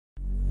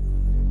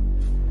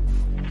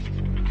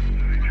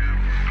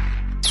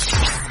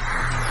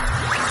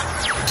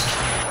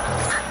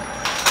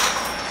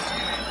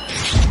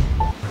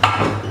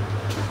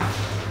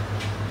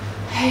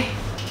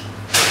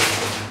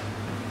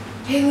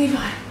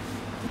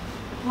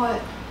What?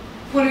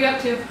 What are you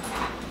up to?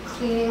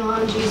 Cleaning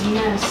Hanji's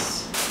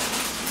mess.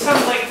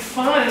 Sounds like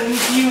fun.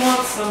 Do you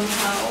want some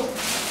help?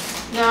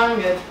 No, I'm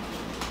good.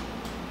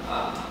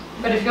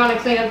 But if you want to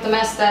clean up the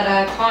mess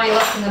that Connie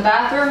left in the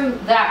bathroom,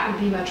 that would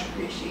be much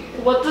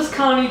appreciated. What does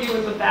Connie do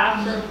in the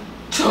bathroom?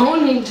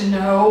 Don't need to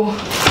know.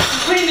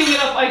 Cleaning it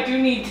up, I do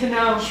need to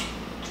know.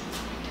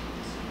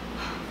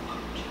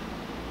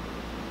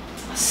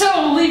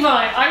 So, Levi,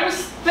 I was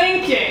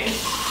thinking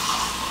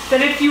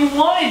that if you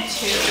wanted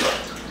to,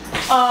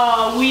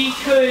 we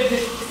could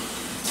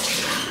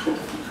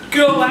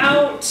go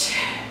out.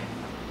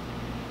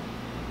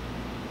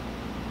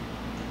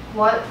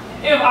 What?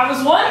 I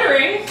was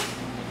wondering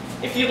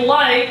if you'd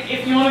like,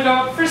 if you want to go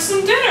out for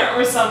some dinner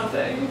or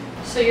something.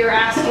 So you're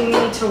asking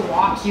me to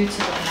walk you to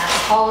the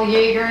mess hall,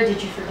 Jaeger?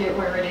 Did you forget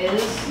where it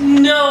is?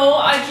 No,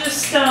 I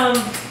just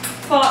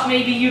thought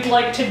maybe you'd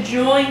like to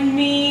join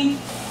me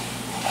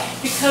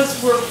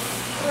because we're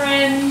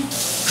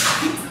friends.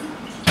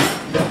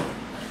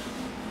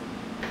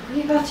 Are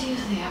you about to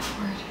use the F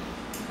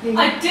word?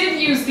 I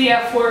did use the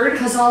F word.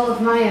 Because all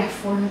of my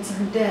F words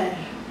are dead.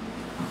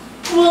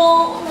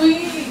 Well,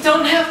 we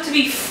don't have to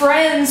be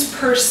friends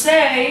per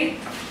se.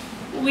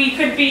 We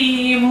could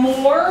be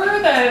more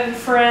than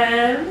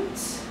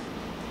friends.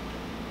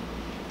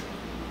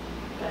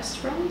 Best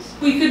friends?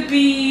 We could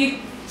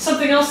be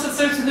something else that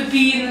starts with a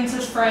B and then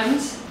says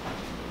friends.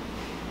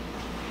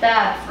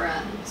 Bad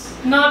friends.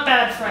 Not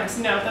bad friends,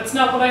 no, that's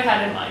not what I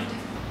had in mind.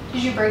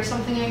 Did you break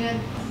something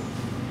again?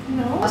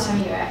 No. Last time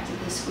you acted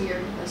this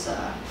weird was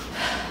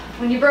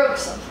when you broke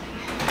something.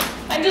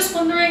 I'm just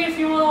wondering if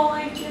you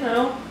want to, like, you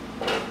know,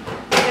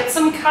 get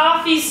some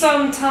coffee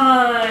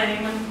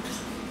sometime and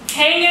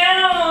hang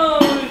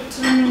out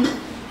and,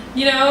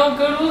 you know,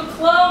 go to a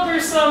club or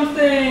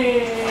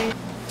something.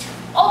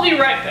 I'll be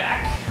right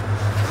back.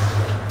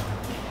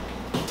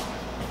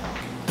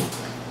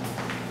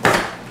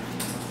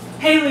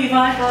 Hey, Levi.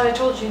 I thought I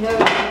told you no,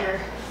 Jaeger.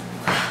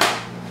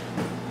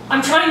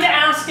 I'm trying to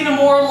ask in a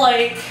more,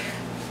 like,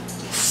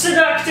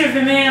 seductive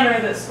manner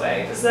this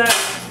way. Is that...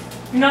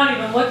 You're not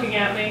even looking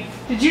at me.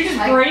 Did you just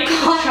break the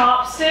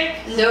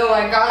chopstick? No,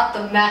 I got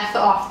the meth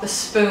off the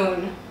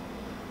spoon.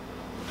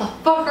 What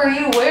the fuck are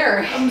you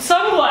wearing?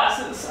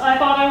 Sunglasses. I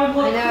thought I would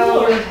look I know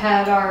cooler. we've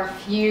had our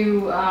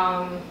few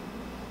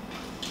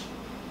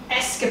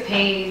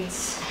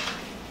escapades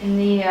in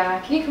the.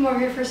 Can you come over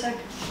here for a sec?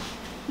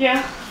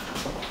 Yeah.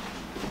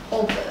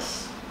 Hold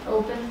this.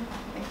 Open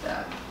like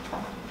that.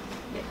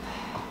 Yep.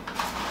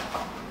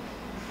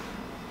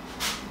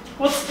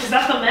 Is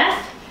that the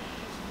meth?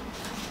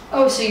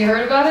 Oh, so you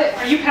heard about it?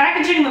 Are you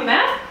packaging the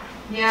meth?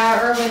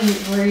 Yeah, Erwin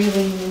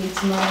really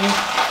needs money.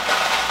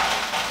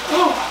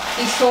 Oh.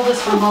 He stole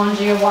this from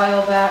Hanji a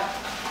while back.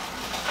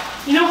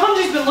 You know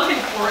Hanji's been looking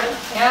for it.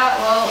 Yeah,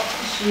 well,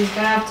 she's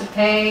gonna have to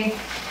pay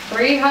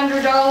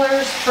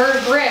 $300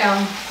 per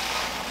gram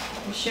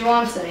if she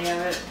wants any of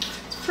it.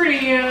 It's a pretty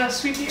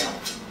sweet deal.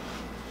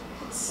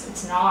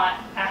 It's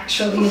not,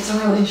 actually. It's a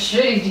really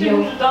shitty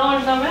deal.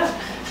 $200 on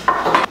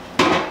meth.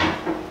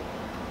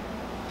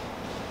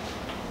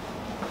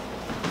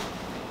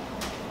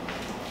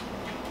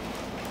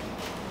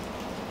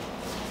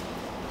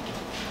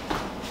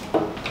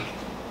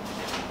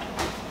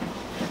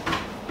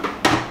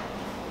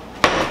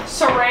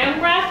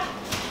 Saran wrap?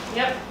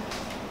 Yep.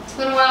 It's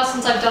been a while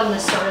since I've done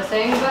this sort of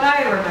thing, but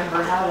I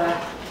remember how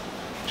to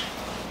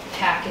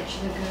package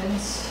the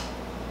goods.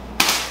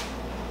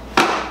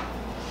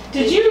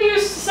 Did you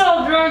used to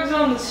sell drugs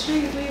on the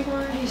street, Levi?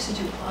 I used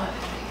to do a lot of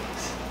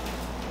things.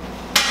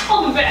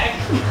 I'll be back.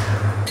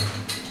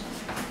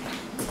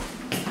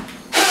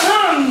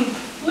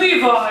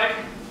 Levi.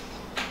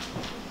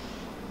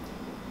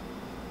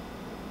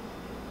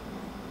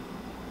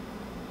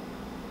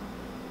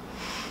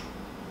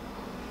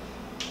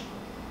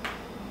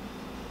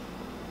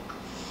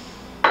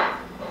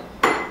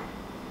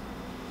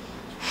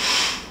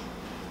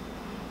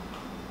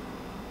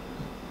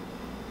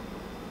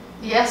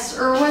 Yes,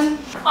 Erwin?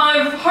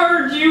 I've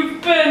heard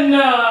you've been,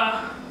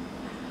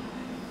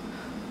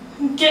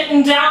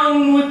 getting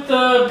down with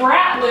the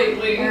brat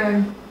lately.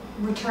 Eren,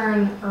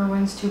 return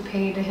Erwin's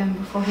toupee to him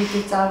before he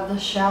gets out of the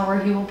shower.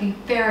 He will be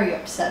very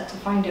upset to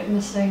find it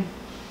missing.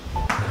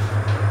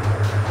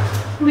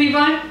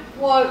 Levi?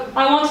 What?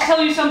 I want to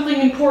tell you something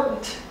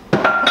important.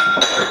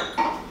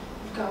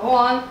 Go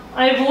on.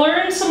 I've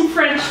learned some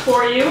French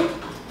for you.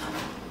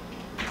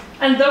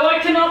 And though I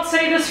cannot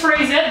say this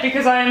phrase yet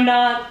because I am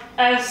not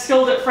as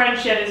skilled at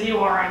French yet as you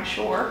are, I'm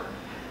sure,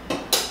 I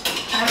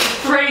have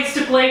a phrase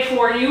to play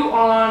for you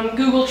on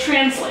Google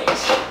Translate.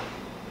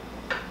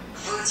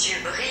 Vos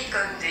yeux brillent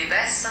comme des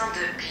bassins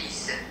de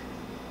pisse.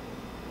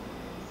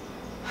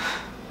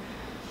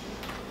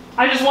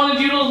 I just wanted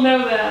you to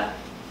know that.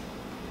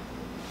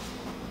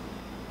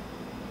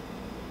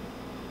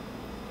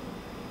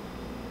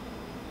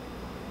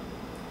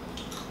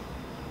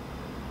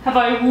 Have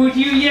I wooed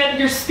you yet?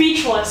 You're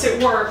speechless.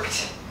 It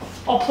worked.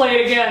 I'll play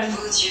it again.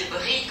 Vos yeux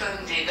brillent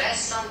comme des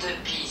bassins de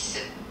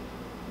pisse.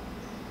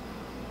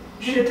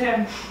 Je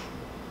t'aime.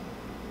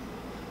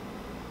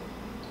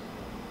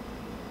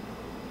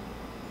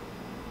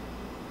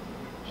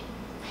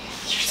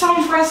 so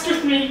impressed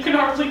with me, you can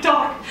hardly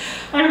talk.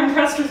 I'm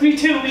impressed with me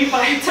too,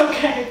 Levi, it's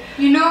okay.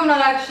 You know I'm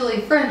not actually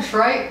French,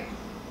 right?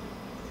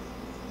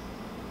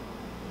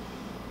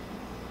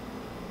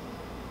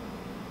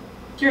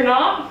 You're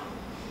not?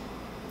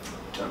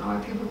 Don't know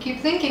why people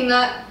keep thinking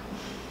that.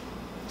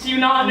 Do you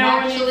not know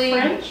actually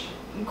any French?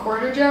 I'm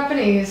quarter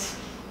Japanese.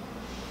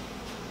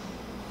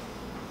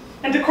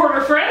 And a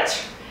quarter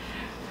French?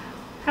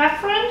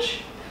 Half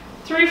French?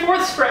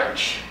 3/4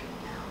 French?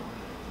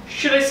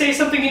 Should I say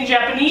something in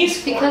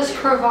Japanese? Because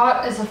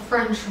cravat is a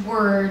French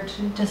word,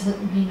 it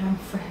doesn't mean I'm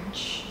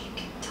French. You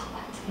can tell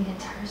that to the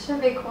entire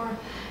Survey Corps,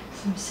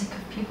 because I'm sick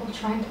of people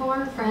trying to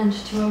learn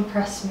French to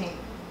impress me.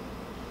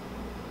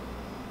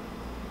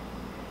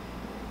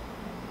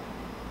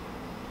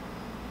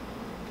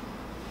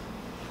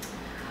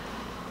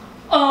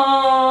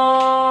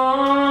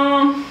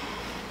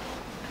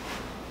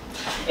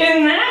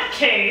 In that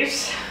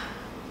case,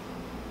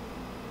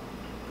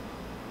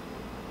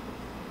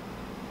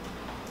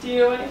 do you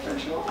know any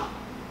French at all?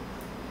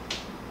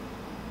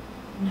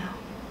 No.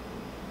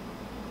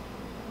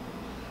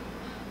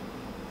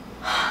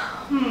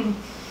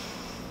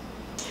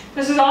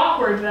 This is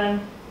awkward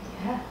then.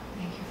 Yeah,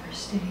 thank you for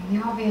stating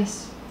the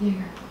obvious,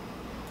 Jaeger.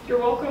 You're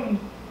welcome.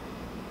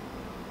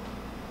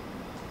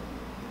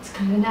 It's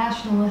kind of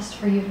nationalist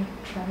for you to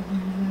try to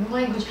learn another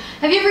language.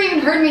 Have you ever even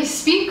heard me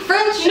speak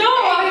French? No,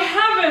 I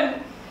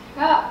haven't.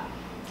 Yeah.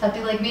 That'd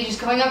be like me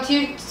just going up to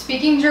you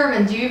speaking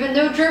German. Do you even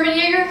know German,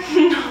 Jaeger?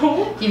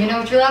 No. Do you even know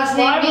what your last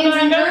name Why would means I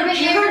in know German,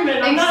 Jaeger?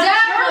 German? I'm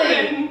Exactly.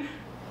 not German.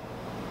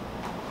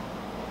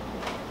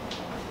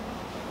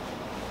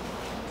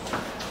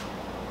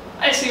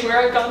 I see where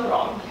I've gone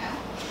wrong. Yeah.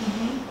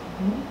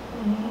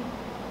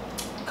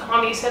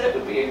 Connie said it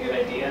would be a good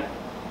idea.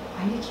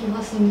 Why do you keep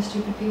listening to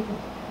stupid people?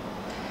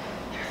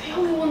 They're the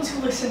only ones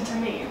who listen to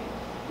me.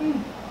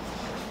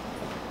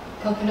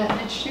 Coconut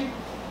ditched you?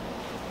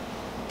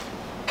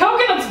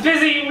 Coconut's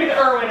busy with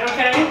Erwin,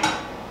 okay?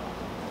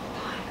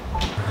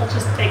 I'll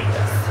just take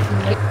this.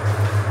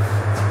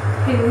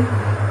 Haley,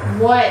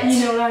 What?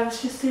 you know what I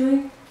was just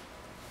doing?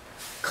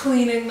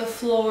 Cleaning the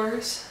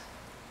floors.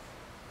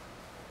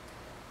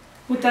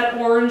 With that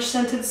orange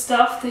scented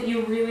stuff that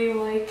you really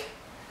like.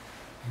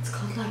 It's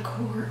called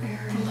liqueur,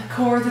 Eren. The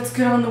liqueur that's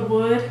good on the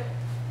wood.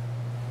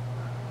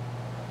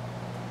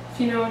 If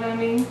you know what I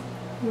mean.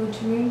 You know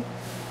what you mean?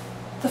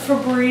 The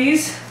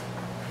Febreze.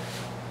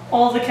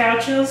 All the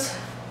couches.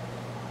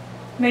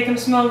 Make them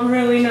smell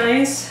really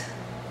nice.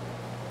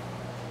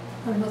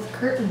 What about the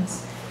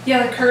curtains?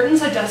 Yeah, the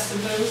curtains, I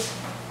dusted those.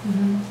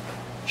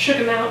 Shook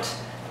them out.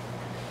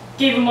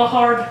 Gave them a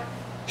hard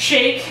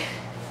shake,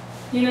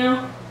 you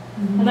know?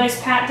 A nice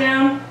pat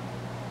down.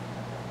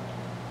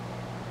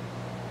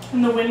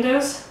 And the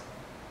windows,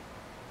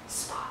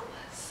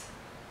 spotless.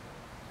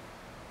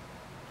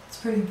 That's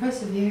pretty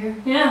impressive, Jaeger.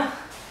 Yeah,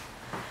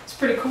 it's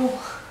pretty cool.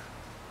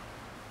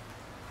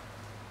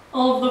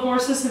 All of the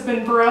horses have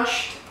been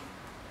brushed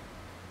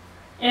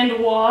and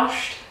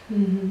washed.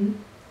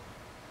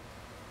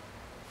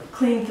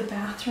 Cleaned the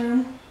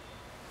bathroom.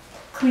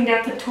 Cleaned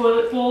out the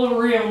toilet bowl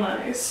real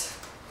nice.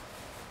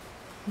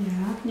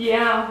 Yeah.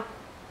 Yeah.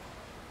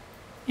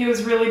 It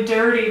was really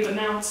dirty, but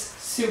now it's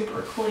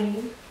super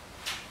clean.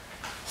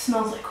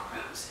 Smells like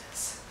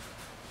roses.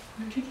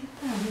 Where'd you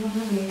get that? We don't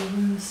have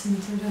any rose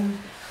scented.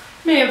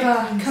 May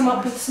have come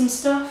up with some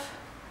stuff.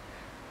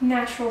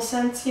 Natural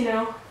scents, you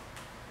know.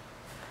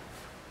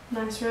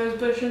 Nice rose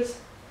bushes.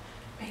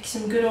 Make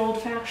some good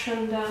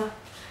old-fashioned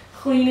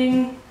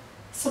cleaning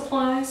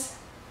supplies.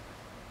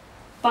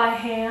 By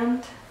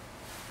hand.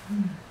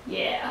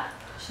 Yeah.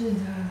 Should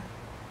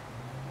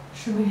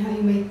show me how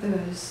you make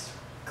those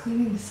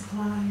cleaning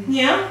supplies.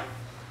 Yeah?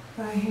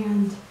 By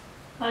hand.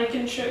 I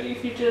can show you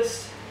if you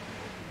just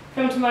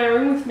come to my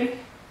room with me.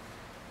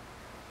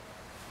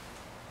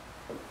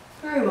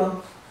 Very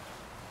well.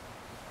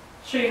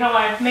 Show you how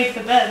I make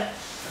the bed.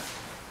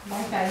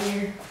 Like that,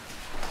 Jaeger.